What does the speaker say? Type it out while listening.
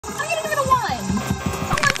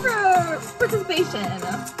participation.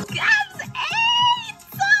 Yes,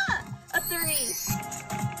 8! A 3.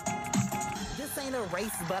 This ain't a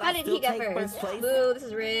race, but How did he get first? place. Boo, this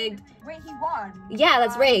is rigged. Wait, he won. Yeah,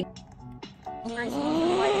 that's rigged.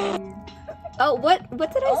 Oh, what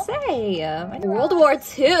did I say? World War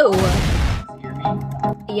II.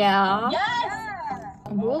 Yeah. Yes!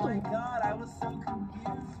 World. Oh my god, I was so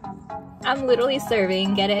confused. I'm literally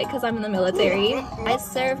serving. Get it? Because I'm in the military. I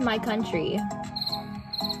serve my country.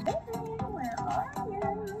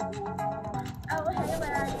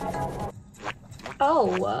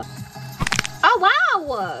 Oh. Oh,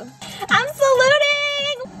 wow! I'm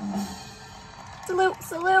saluting! Salute,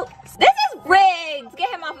 salute. This is rigged!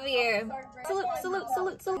 Get him off of here. Salute, salute,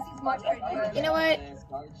 salute, salute. You know what?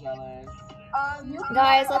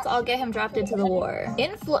 Guys, let's all get him drafted to the war.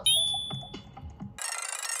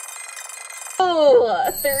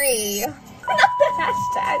 Oh, 3. Not the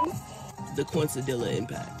hashtags. The coincidental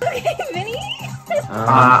impact. Okay, Vinnie?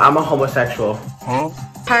 I'm a homosexual. Huh?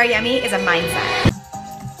 Parayemi is a mindset.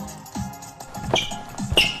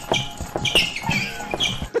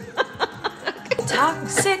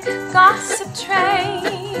 Toxic gossip train.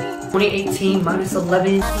 2018 minus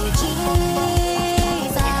 11.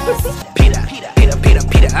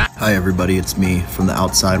 Hi everybody, it's me from the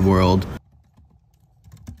outside world.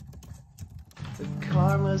 The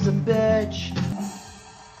karma's a bitch.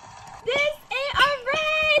 This ain't a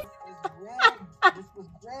race! This was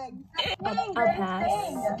rigged. I'll pass.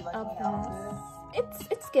 I'll pass.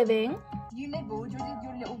 It's giving. You nibbled, you did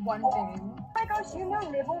your little one thing. Oh my gosh, you know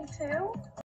nibble too?